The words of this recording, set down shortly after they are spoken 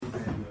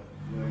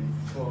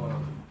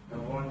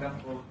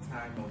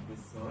time of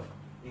this sort.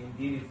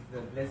 Indeed, it is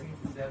a blessing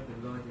to serve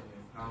the Lord in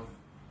His house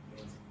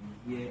and to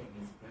be here in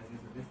His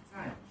presence at this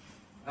time.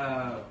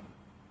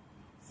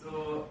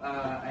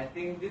 I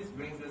think this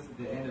brings us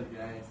to the end of the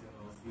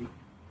ISMLC,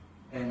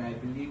 and I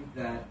believe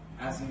that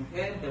as you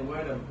heard the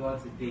word of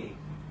God today,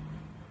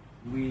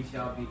 we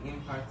shall be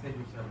impacted,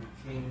 we shall be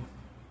changed.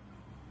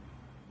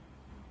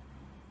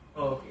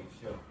 Okay,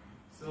 sure.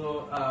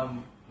 So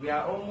we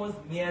are almost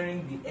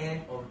nearing the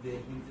end of the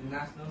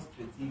International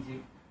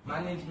Strategic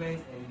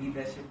Management and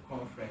Leadership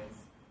Conference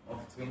of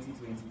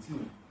 2022,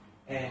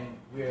 and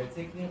we are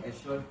taking a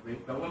short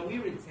break, but when we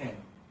return,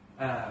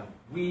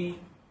 we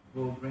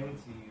will bring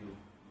to you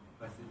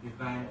Pastor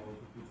Divine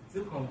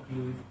to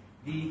conclude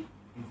the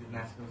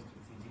International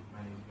Strategic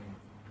Management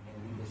and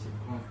Leadership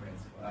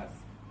Conference for us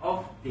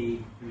of Day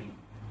 3.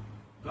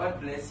 God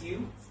bless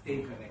you. Stay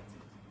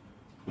connected.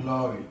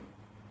 Glory.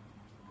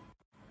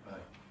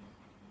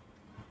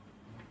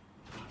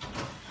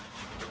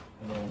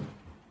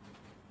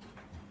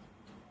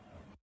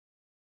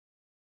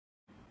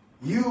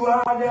 You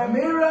are the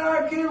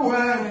miracle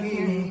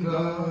working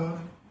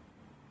God.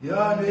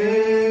 Your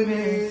name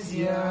is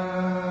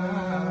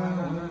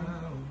Yah.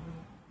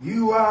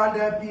 You are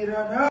the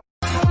piranha.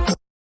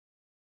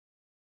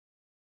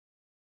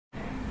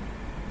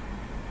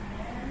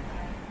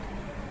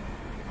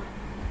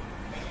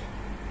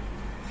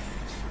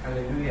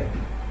 Hallelujah.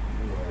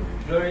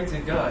 Glory to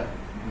God.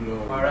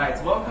 Glory.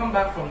 Alright, welcome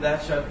back from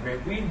that short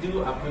break. We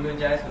do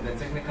apologize for the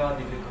technical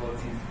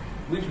difficulties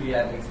which we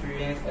had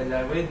experienced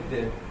earlier with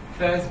the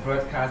first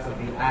broadcast of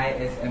the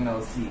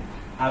ISMLC.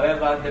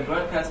 However, the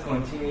broadcast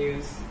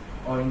continues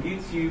on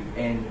YouTube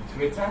and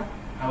Twitter.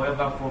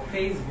 However, for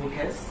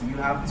Facebookers, you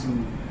have to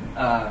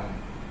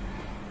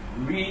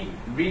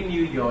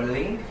renew your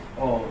link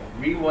or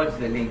rewatch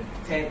the link,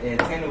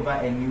 turn over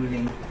a new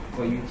link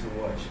for you to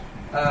watch.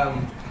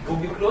 We'll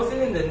be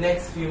closing in the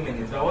next few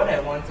minutes, but what I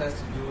want us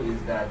to do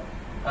is that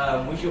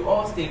we should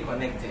all stay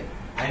connected.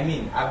 I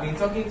mean, I've been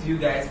talking to you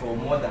guys for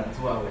more than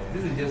 2 hours.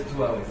 This is just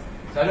 2 hours.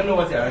 So I don't know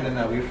what you're running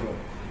away from.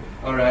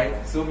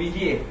 Alright, so be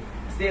here.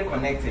 Stay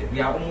connected. We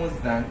are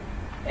almost done.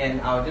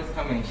 And I'll just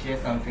come and share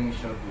something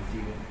short with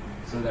you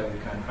so that we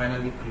can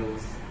finally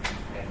close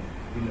and,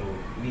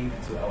 leave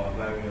to our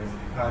various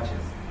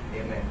departures.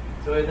 Amen.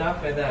 So without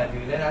further ado,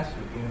 let us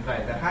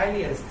invite the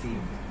highly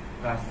esteemed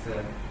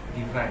Pastor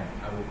Divine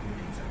Awoku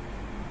Peter.